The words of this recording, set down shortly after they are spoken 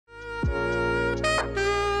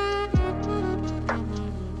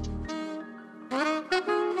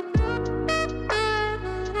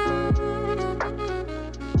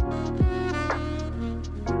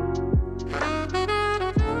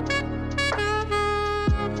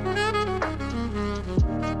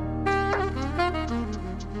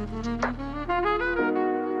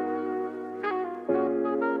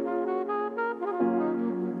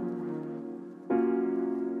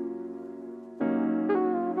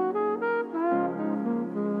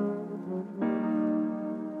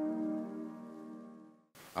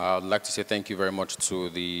I'd like to say thank you very much to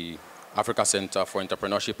the Africa Center for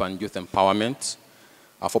Entrepreneurship and Youth Empowerment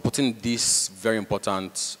for putting this very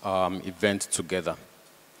important event together.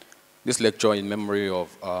 This lecture in memory of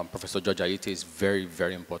Professor George Ayittey is very,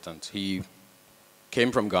 very important. He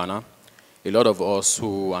came from Ghana. A lot of us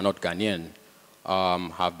who are not Ghanaian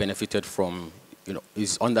have benefited from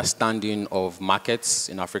his understanding of markets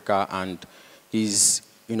in Africa and his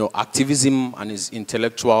activism and his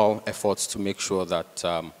intellectual efforts to make sure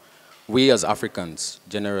that we as Africans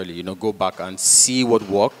generally go back and see what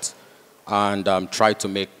worked and try to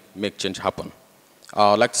make change happen.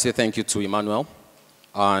 I'd like to say thank you to Emmanuel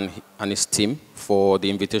and his team for the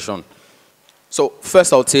invitation. So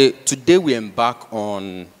first I'll say today we embark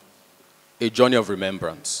on a journey of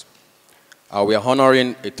remembrance. We are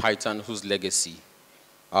honoring a titan whose legacy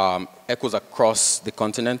echoes across the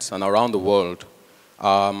continent and around the world,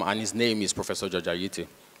 and his name is Professor George Ayittey.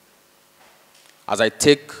 As I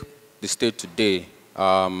take the stage today, there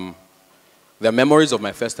are memories of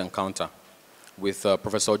my first encounter with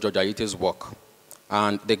Professor George Ayittey's work,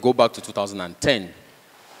 and they go back to 2010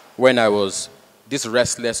 when I was this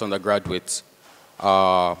restless undergraduate.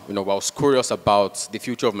 I was curious about the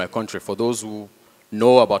future of my country. For those who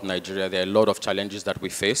know about Nigeria, there are a lot of challenges that we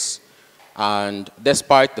face. And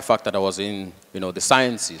despite the fact that I was in the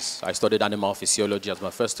sciences, I studied animal physiology as my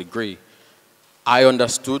first degree, I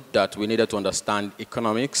understood that we needed to understand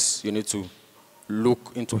economics. You need to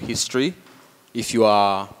look into history if you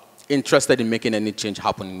are interested in making any change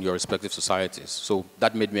happen in your respective societies. So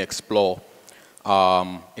that made me explore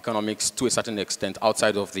economics to a certain extent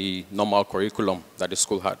outside of the normal curriculum that the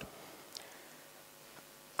school had.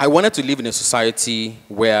 I wanted to live in a society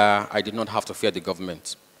where I did not have to fear the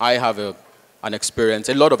government. I have a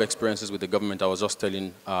lot of experiences with the government. I was just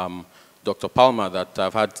telling Dr. Palmer that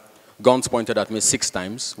I've had guns pointed at me 6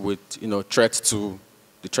 times with the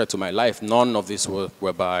threat to my life. None of this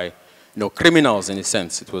were by criminals in a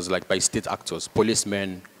sense. It was like by state actors,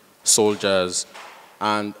 policemen, soldiers,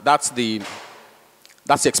 and that's the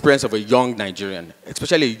experience of a young Nigerian,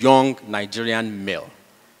 especially a young Nigerian male.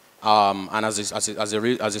 And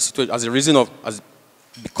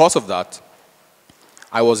because of that,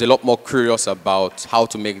 I was a lot more curious about how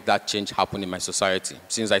to make that change happen in my society,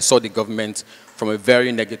 since I saw the government from a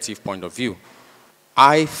very negative point of view.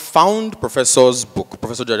 I found Professor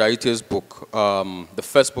George Ayittey's book. The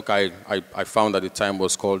first book I found at the time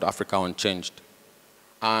was called Africa Unchanged.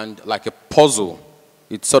 And like a puzzle,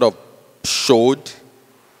 it sort of showed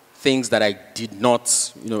things that I did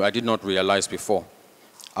not realize before.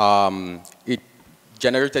 It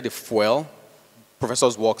generated a fuel,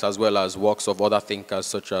 professors' works as well as works of other thinkers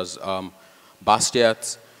such as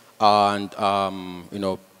Bastiat and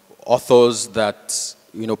authors that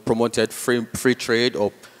promoted free trade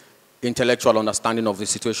or intellectual understanding of the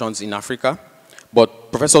situations in Africa.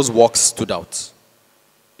 But professors' works stood out.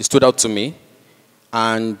 It stood out to me,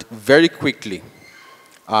 and very quickly,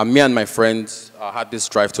 me and my friends had this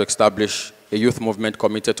drive to establish a youth movement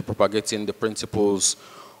committed to propagating the principles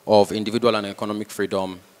of individual and economic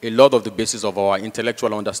freedom. A lot of the basis of our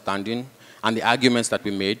intellectual understanding and the arguments that we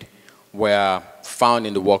made were found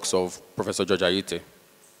in the works of Professor George Ayittey.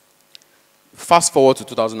 Fast forward to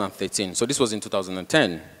 2013, so this was in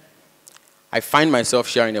 2010. I find myself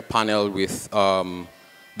sharing a panel with the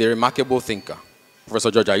remarkable thinker, Professor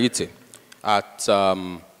George Ayittey, at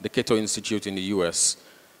the Cato Institute in the US.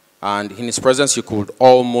 And in his presence, you could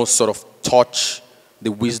almost sort of touch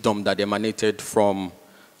the wisdom that emanated from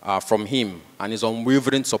him and his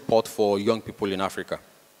unwavering support for young people in Africa.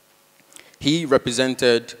 He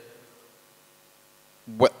represented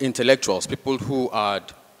intellectuals, people who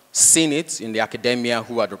had seen it in the academia,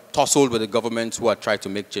 who had tussled with the government, who had tried to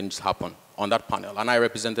make change happen on that panel. And I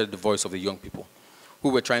represented the voice of the young people who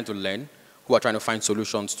were trying to learn, who are trying to find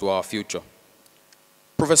solutions to our future.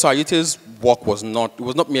 Professor Ayittey's work was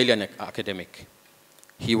not merely an academic.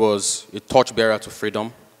 He was a torchbearer to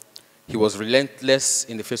freedom. He was relentless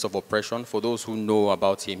in the face of oppression. For those who know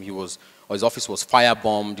about him, his office was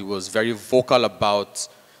firebombed. He was very vocal about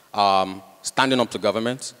standing up to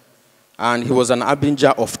government. And he was an harbinger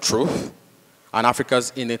of truth and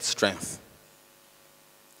Africa's innate strength.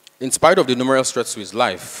 In spite of the numerous threats to his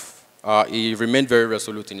life, he remained very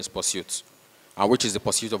resolute in his pursuit, which is the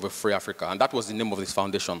pursuit of a free Africa. And that was the name of his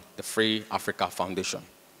foundation, the Free Africa Foundation.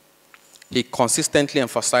 He consistently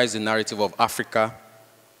emphasized the narrative of Africa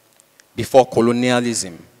before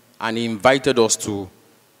colonialism, and he invited us to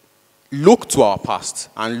look to our past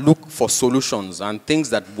and look for solutions and things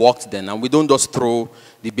that worked then, and we don't just throw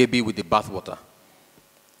the baby with the bathwater.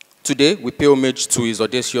 Today, we pay homage to his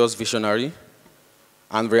audacious visionary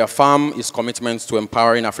and reaffirm his commitment to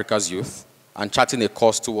empowering Africa's youth and charting a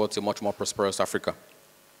course towards a much more prosperous Africa.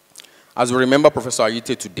 As we remember Professor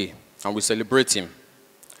Ayittey today, and we celebrate him,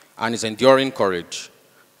 and his enduring courage,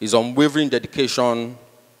 his unwavering dedication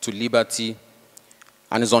to liberty,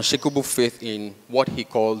 and his unshakable faith in what he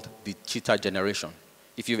called the Cheetah Generation.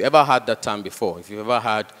 If you've ever heard that term before, if you've ever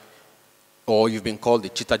had, or you've been called the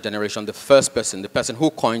Cheetah Generation, the first person, the person who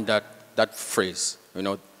coined that phrase,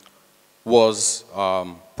 was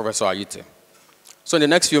Professor Ayittey. So in the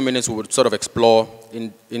next few minutes, we will sort of explore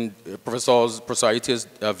in Professor Ayittey's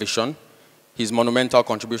vision, his monumental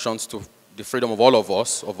contributions to the freedom of all of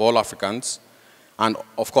us, of all Africans, and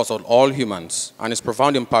of course of all humans, and his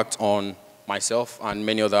profound impact on myself and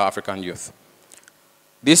many other African youth.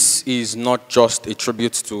 This is not just a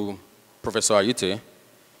tribute to Professor Ayittey,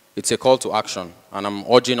 it's a call to action, and I'm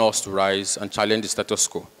urging us to rise and challenge the status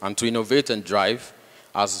quo, and to innovate and drive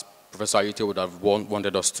as Professor Ayittey would have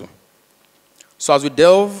wanted us to. So as we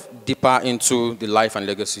delve deeper into the life and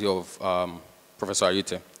legacy of Professor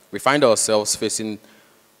Ayittey, we find ourselves facing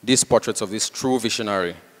these portraits of this true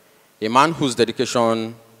visionary, a man whose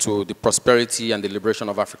dedication to the prosperity and the liberation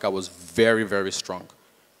of Africa was very, very strong.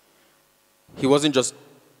 He wasn't just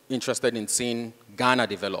interested in seeing Ghana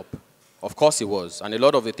develop. Of course he was, and a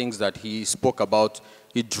lot of the things that he spoke about,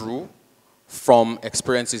 he drew from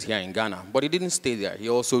experiences here in Ghana. But he didn't stay there. He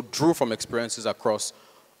also drew from experiences across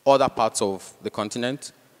other parts of the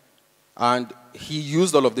continent, and he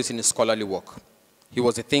used all of this in his scholarly work. He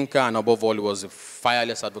was a thinker, and above all, he was a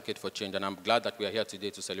fireless advocate for change, and I'm glad that we are here today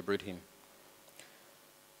to celebrate him.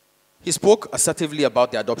 He spoke assertively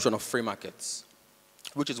about the adoption of free markets,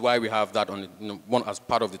 which is why we have that on one as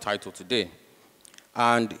part of the title today.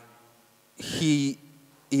 And he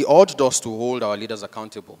urged us to hold our leaders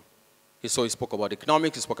accountable. So he spoke about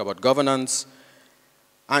economics, he spoke about governance,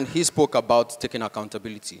 and he spoke about taking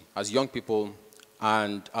accountability as young people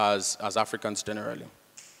and as Africans generally.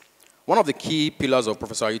 One of the key pillars of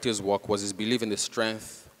Professor Ayittey's work was his belief in the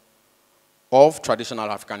strength of traditional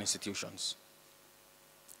African institutions.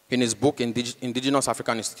 In his book, Indigenous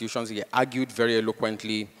African Institutions, he argued very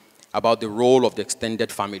eloquently about the role of the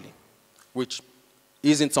extended family, which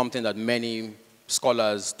isn't something that many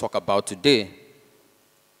scholars talk about today.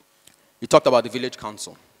 He talked about the village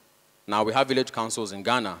council. Now, we have village councils in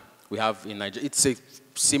Ghana. We have in Nigeria. It's a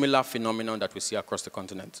similar phenomenon that we see across the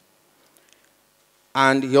continent.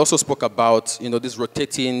 And he also spoke about these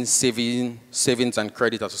rotating savings and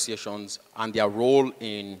credit associations and their role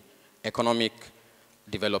in economic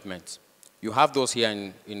development. You have those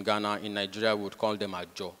here in Ghana. In Nigeria, we would call them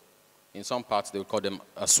ajo. In some parts, they would call them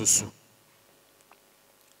asusu.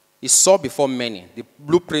 He saw before many the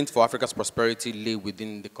blueprint for Africa's prosperity lay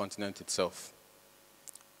within the continent itself.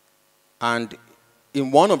 And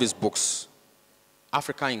in one of his books,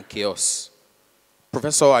 Africa in Chaos,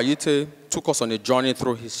 Professor Ayittey took us on a journey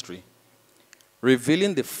through history,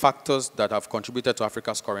 revealing the factors that have contributed to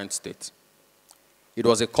Africa's current state. It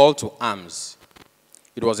was a call to arms.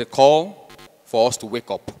 It was a call for us to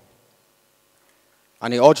wake up.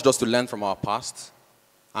 And he urged us to learn from our past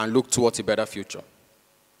and look towards a better future.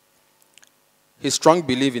 His strong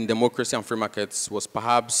belief in democracy and free markets was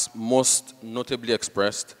perhaps most notably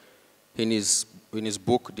expressed in his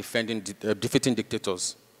book, Defeating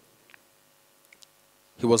Dictators.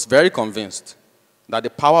 He was very convinced that the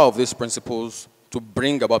power of these principles to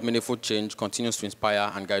bring about meaningful change continues to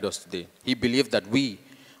inspire and guide us today. He believed that we,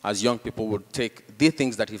 as young people, would take the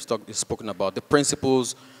things that he's spoken about, the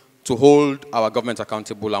principles to hold our government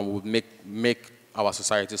accountable, and would make our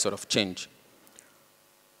society sort of change.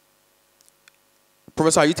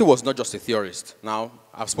 Professor Ayittey was not just a theorist. Now,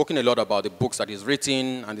 I've spoken a lot about the books that he's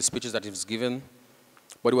written and the speeches that he's given,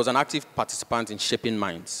 but he was an active participant in shaping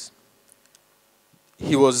minds.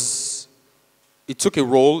 He took a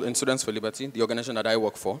role in Students for Liberty, the organization that I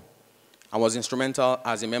work for, and was instrumental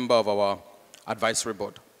as a member of our advisory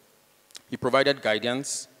board. He provided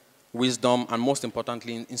guidance, wisdom, and most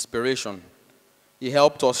importantly, inspiration. He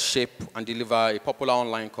helped us shape and deliver a popular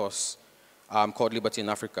online course called Liberty in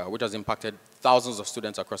Africa, which has impacted thousands of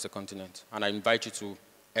students across the continent. And I invite you to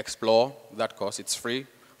explore that course. It's free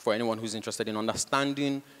for anyone who's interested in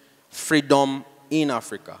understanding freedom in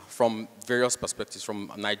Africa from various perspectives,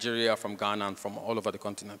 from Nigeria, from Ghana, and from all over the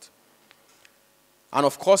continent. And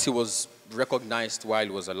of course, he was recognized while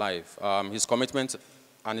he was alive. His commitment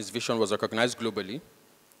and his vision was recognized globally.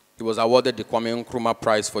 He was awarded the Kwame Nkrumah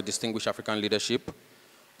Prize for Distinguished African Leadership,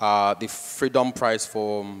 the Freedom Prize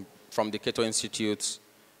from the Cato Institute,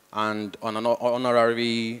 and on an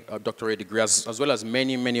honorary doctorate degree, as well as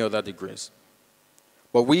many, many other degrees.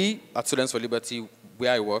 But we at Students for Liberty,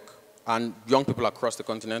 where I work, and young people across the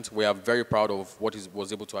continent. We are very proud of what he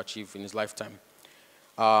was able to achieve in his lifetime.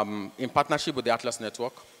 In partnership with the Atlas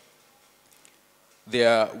Network,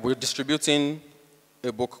 we're distributing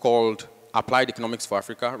a book called Applied Economics for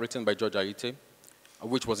Africa, written by George Ayittey,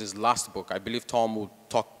 which was his last book. I believe Tom will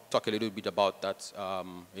talk a little bit about that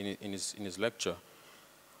in his lecture.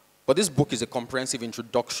 But this book is a comprehensive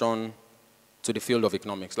introduction to the field of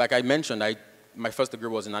economics. Like I mentioned, my first degree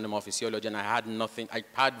was in animal physiology, and I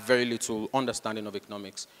had very little understanding of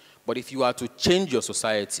economics. But if you are to change your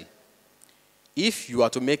society, if you are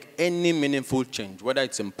to make any meaningful change, whether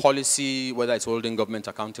it's in policy, whether it's holding government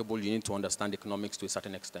accountable, you need to understand economics to a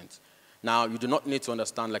certain extent. Now, you do not need to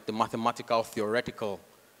understand like the mathematical, theoretical,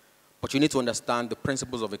 but you need to understand the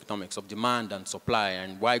principles of economics, of demand and supply,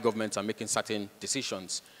 and why governments are making certain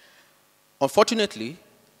decisions. Unfortunately,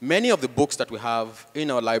 many of the books that we have in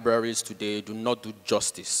our libraries today do not do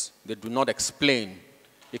justice. They do not explain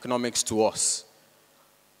economics to us.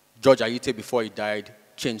 George Ayittey, before he died,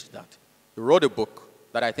 changed that. He wrote a book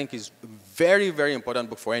that I think is a very, very important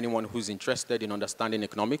book for anyone who's interested in understanding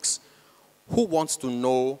economics, who wants to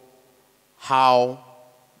know how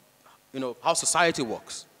society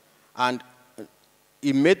works. And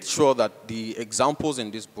he made sure that the examples in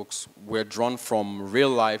these books were drawn from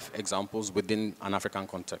real-life examples within an African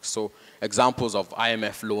context. So examples of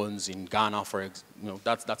IMF loans in Ghana,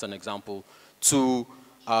 that's an example, to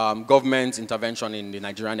government intervention in the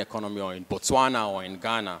Nigerian economy or in Botswana or in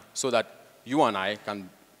Ghana, so that you and I can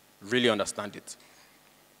really understand it.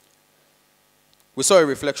 We saw a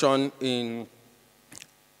reflection in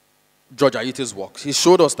George Ayittey's works. He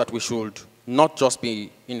showed us that we should not just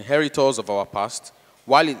be inheritors of our past.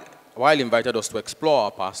 While he invited us to explore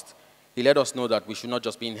our past, he let us know that we should not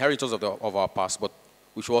just be inheritors of our past, but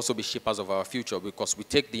we should also be shapers of our future, because we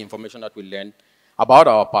take the information that we learn about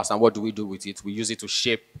our past and what do we do with it. We use it to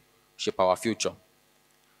shape our future.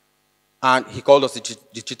 And he called us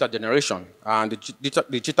the Cheetah Generation. And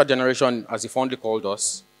the Cheetah Generation, as he fondly called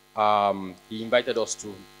us, he invited us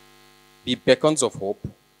to be beacons of hope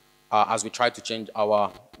as we try to change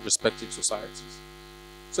our respective societies.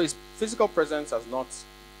 So his physical presence has not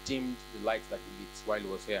dimmed the light that he lit while he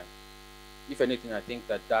was here. If anything, I think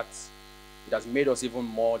that it has made us even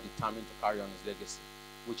more determined to carry on his legacy,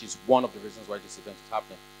 which is one of the reasons why this event is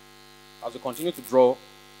happening. As we continue to draw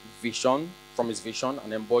vision from his vision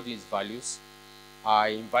and embody his values, I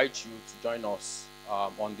invite you to join us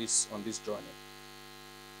on this journey.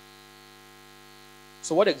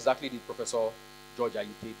 So what exactly did Professor George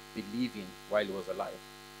Ayittey believe in while he was alive?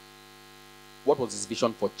 What was his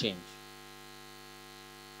vision for change?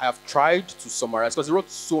 I have tried to summarize, because he wrote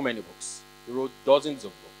so many books. He wrote dozens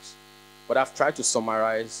of books. But I've tried to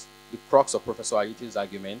summarize the crux of Professor Ayittey's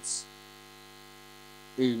arguments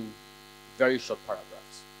in very short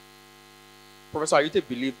paragraphs. Professor Ayittey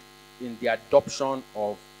believed in the adoption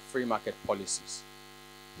of free market policies.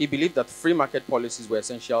 He believed that free market policies were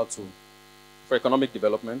essential for economic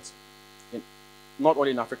development, not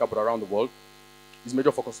only in Africa but around the world. His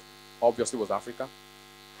major focus obviously was Africa,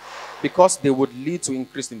 because they would lead to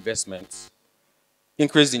increased investment,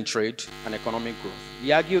 increase in trade, and economic growth.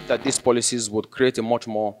 He argued that these policies would create a much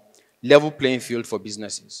more level playing field for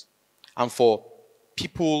businesses and for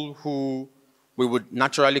people who we would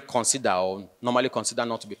naturally consider or normally consider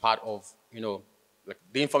not to be part of, like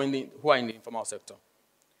who are in the informal sector.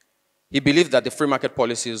 He believed that the free market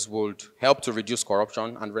policies would help to reduce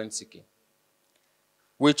corruption and rent seeking,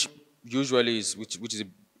 which usually is a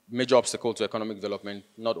major obstacle to economic development,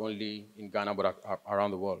 not only in Ghana but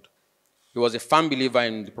around the world. He was a firm believer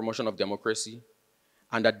in the promotion of democracy,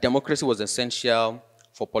 and that democracy was essential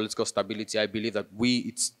for political stability. I believe that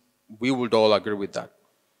we would all agree with that.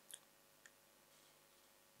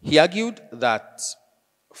 He argued that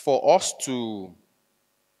for us to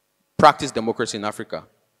practice democracy in Africa,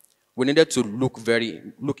 we needed to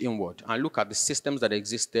look inward and look at the systems that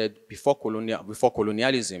existed before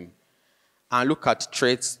colonialism, and look at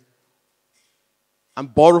traits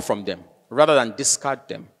and borrow from them rather than discard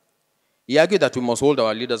them. He argued that we must hold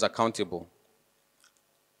our leaders accountable.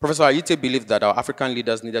 Professor Ayittey believed that our African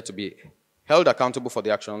leaders needed to be held accountable for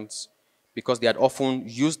their actions because they had often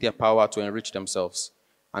used their power to enrich themselves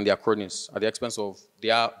and their cronies at the expense of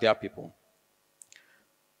their people.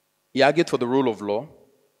 He argued for the rule of law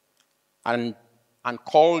and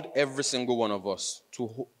called every single one of us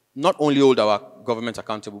to not only hold our government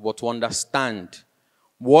accountable, but to understand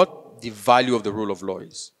what the value of the rule of law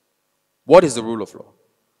is. What is the rule of law?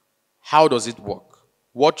 How does it work?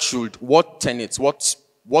 What tenets,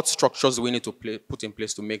 what structures do we need to put in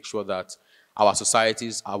place to make sure that our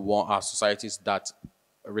societies are societies that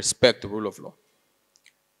respect the rule of law?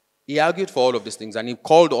 He argued for all of these things, and he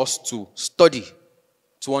called us to study,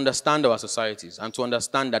 to understand our societies, and to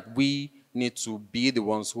understand that we need to be the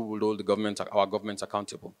ones who will hold the government, our governments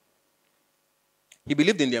accountable. He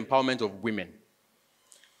believed in the empowerment of women,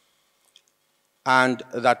 and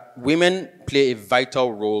that women play a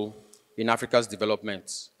vital role in Africa's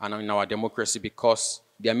development and in our democracy because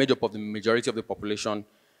they are made up of the majority of the population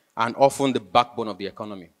and often the backbone of the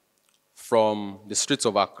economy. From the streets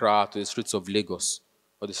of Accra to the streets of Lagos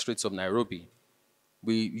or the streets of Nairobi,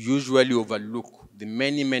 we usually overlook the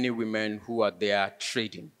many, many women who are there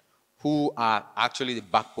trading, who are actually the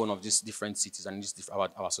backbone of these different cities and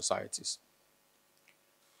our societies.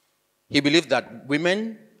 He believed that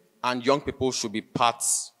women and young people should be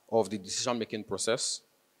parts of the decision-making process,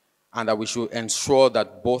 and that we should ensure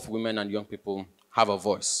that both women and young people have a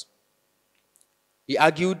voice. He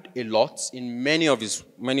argued a lot in many of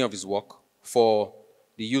his work for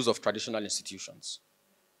the use of traditional institutions.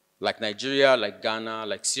 Like Nigeria, like Ghana,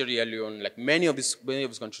 like Sierra Leone, like many of these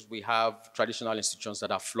countries, we have traditional institutions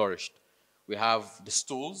that have flourished. We have the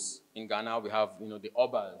stools in Ghana, we have the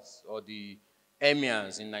obas or the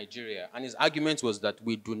emirs in Nigeria. And his argument was that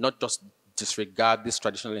we do not just disregard these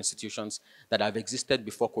traditional institutions that have existed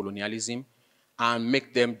before colonialism and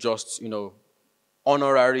make them just,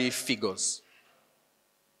 honorary figures.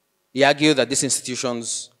 He argued that these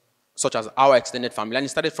institutions, such as our extended family, and he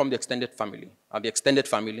started from the extended family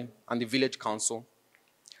and the village council,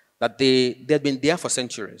 that they've been there for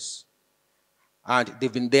centuries. And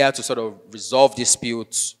they've been there to sort of resolve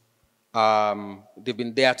disputes. They've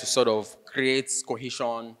been there to sort of create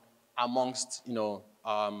cohesion amongst,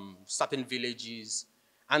 certain villages.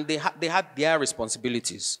 And they had their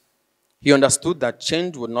responsibilities. He understood that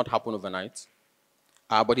change would not happen overnight,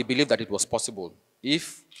 but he believed that it was possible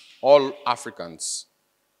if all Africans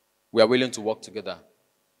were willing to work together.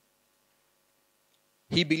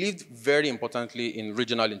 He believed very importantly in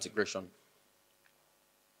regional integration.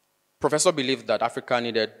 Professor believed that Africa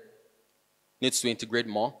needs to integrate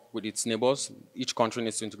more with its neighbors. Each country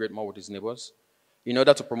needs to integrate more with its neighbors in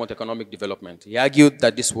order to promote economic development. He argued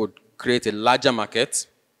that this would create a larger market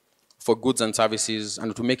for goods and services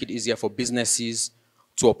and to make it easier for businesses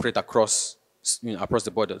to operate across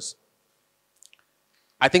the borders.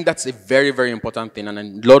 I think that's a very, very important thing, and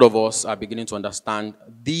a lot of us are beginning to understand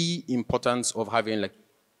the importance of having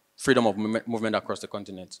freedom of movement across the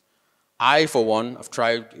continent. I, for one, have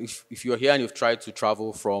tried, if you're here and you've tried to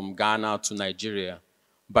travel from Ghana to Nigeria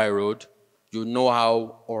by road, you know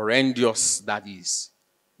how horrendous that is.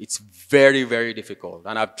 It's very, very difficult.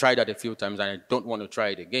 And I've tried that a few times, and I don't want to try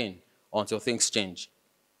it again until things change.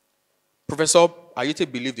 Professor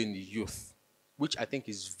Ayittey believed in the youth, which I think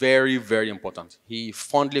is very, very important. He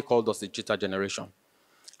fondly called us the Cheetah Generation.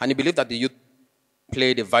 And he believed that the youth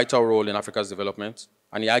played a vital role in Africa's development,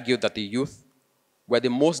 and he argued that the youth were the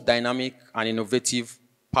most dynamic and innovative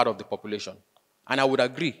part of the population. And I would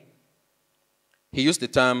agree. He used the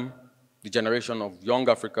term, the generation of young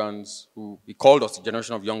Africans, he called us the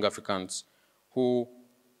generation of young Africans who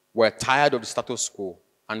were tired of the status quo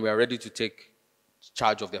and were ready to take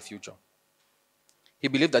charge of their future. He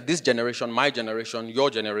believed that this generation, my generation, your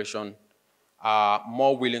generation, are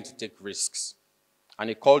more willing to take risks. And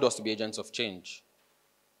he called us to be agents of change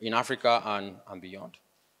in Africa and beyond.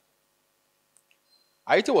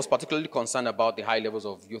 Ayittey was particularly concerned about the high levels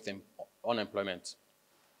of youth unemployment.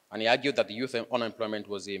 And he argued that the youth unemployment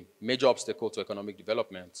was a major obstacle to economic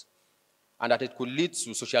development and that it could lead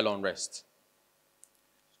to social unrest.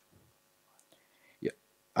 Yeah.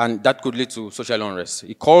 And that could lead to social unrest.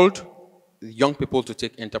 He called young people to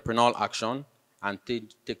take entrepreneurial action and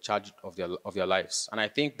take charge of their lives. And I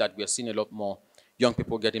think that we are seeing a lot more young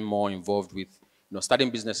people getting more involved with starting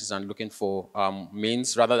businesses and looking for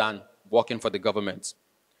means rather than working for the government.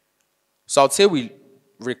 So I'd say we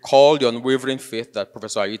recall the unwavering faith that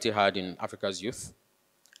Professor Ayittey had in Africa's youth.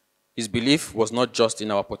 His belief was not just in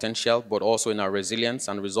our potential, but also in our resilience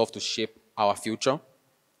and resolve to shape our future.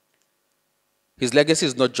 His legacy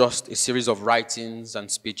is not just a series of writings and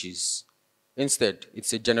speeches. Instead,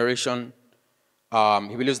 it's a generation.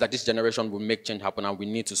 He believes that this generation will make change happen and we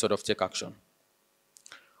need to sort of take action.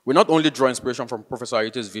 We not only draw inspiration from Professor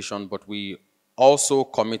Ayittey's vision, but we also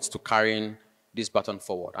commit to carrying this baton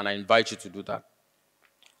forward, and I invite you to do that.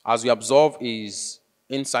 As we absorb his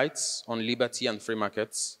insights on liberty and free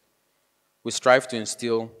markets, we strive to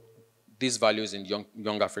instill these values in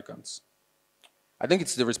young Africans. I think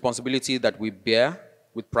it's the responsibility that we bear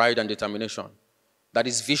with pride and determination. That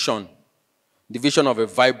is vision, the vision of a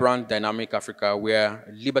vibrant, dynamic Africa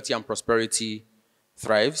where liberty and prosperity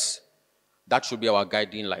thrives. That should be our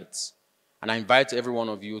guiding lights. And I invite every one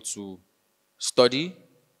of you to study,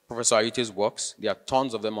 Professor Ayittey's works. There are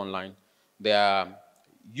tons of them online. There are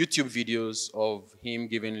YouTube videos of him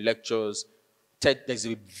giving lectures. There's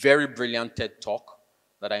a very brilliant TED Talk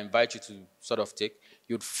that I invite you to sort of take.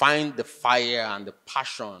 You'd find the fire and the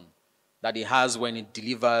passion that he has when he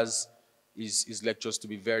delivers his lectures to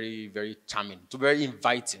be very, very charming, to be very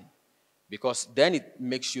inviting, because then it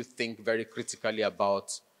makes you think very critically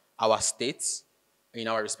about our states in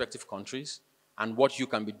our respective countries and what you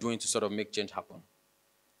can be doing to sort of make change happen.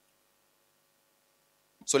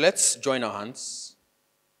 So let's join our hands,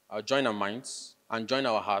 join our minds, and join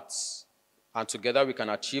our hearts, and together we can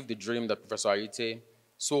achieve the dream that Professor Ayittey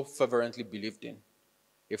so fervently believed in,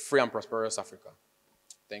 a free and prosperous Africa.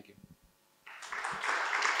 Thank you.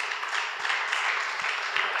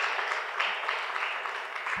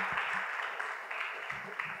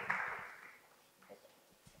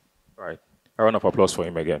 All right. A round of applause for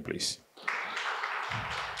him again, please.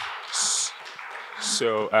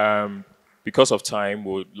 So, because of time,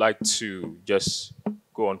 we'd like to just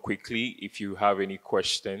go on quickly. If you have any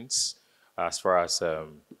questions, as far as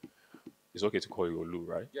it's okay to call you Olu,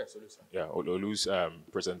 right? Yes, Olu, sir. Yeah, Olu's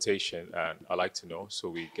presentation, and I'd like to know, so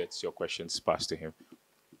we get your questions passed to him.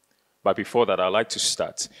 But before that, I'd like to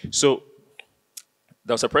start. So,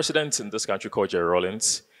 there was a president in this country called Jerry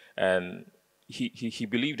Rawlings, and he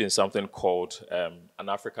believed in something called an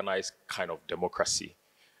Africanized kind of democracy.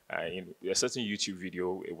 In a certain YouTube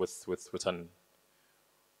video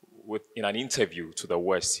in an interview to the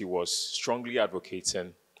West, he was strongly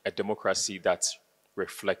advocating a democracy that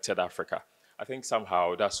reflected Africa. I think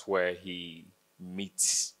somehow that's where he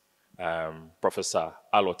meets Professor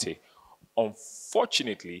Ayittey.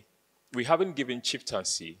 Unfortunately, we haven't given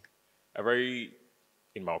chieftaincy a very,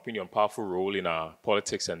 in my opinion, powerful role in our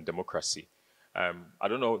politics and democracy. I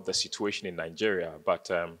don't know the situation in Nigeria,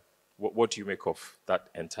 but what do you make of that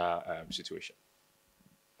entire situation?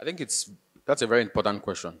 I think that's a very important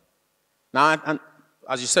question. Now, and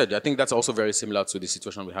as you said, I think that's also very similar to the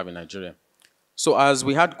situation we have in Nigeria. So as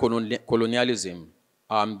we had colonialism,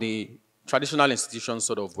 the traditional institutions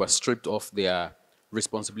sort of were stripped of their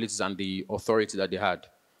responsibilities and the authority that they had.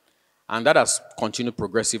 And that has continued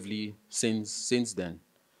progressively since then.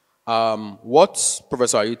 What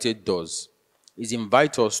Professor Ayittey does is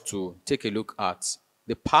invite us to take a look at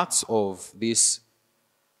the parts of these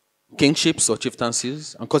kingships or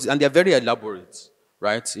chieftaincies, and they're very elaborate,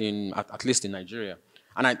 right, at least in Nigeria.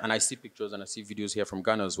 And I see pictures and I see videos here from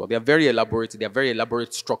Ghana as well. They're very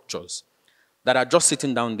elaborate structures that are just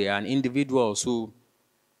sitting down there, and individuals who,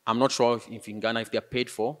 I'm not sure if in Ghana, if they're paid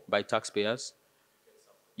for by taxpayers.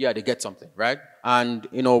 Yeah, they get something, right? And,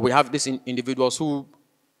 we have these individuals who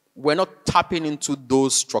we're not tapping into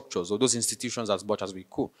those structures or those institutions as much as we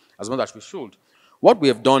could, as much as we should. What we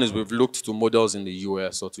have done is we've looked to models in the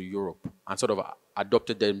US or to Europe and sort of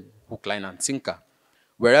adopted them hook, line, and sinker.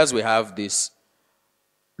 Whereas we have this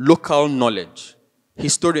local knowledge,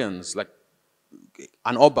 historians, like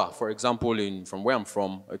an Oba, for example, from where I'm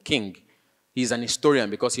from, a king, he's an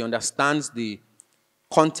historian because he understands the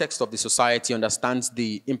context of the society, understands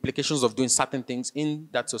the implications of doing certain things in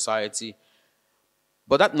that society.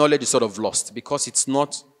 But that knowledge is sort of lost because it's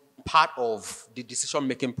not part of the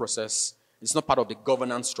decision-making process. It's not part of the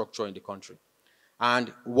governance structure in the country.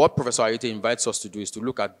 And what Professor Ayittey invites us to do is to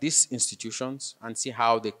look at these institutions and see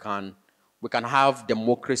how we can have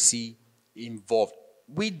democracy involved.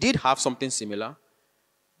 We did have something similar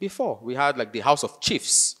before. We had like the House of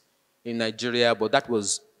Chiefs in Nigeria, but that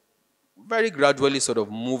was very gradually sort of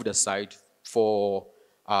moved aside for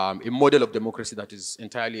a model of democracy that is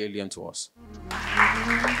entirely alien to us.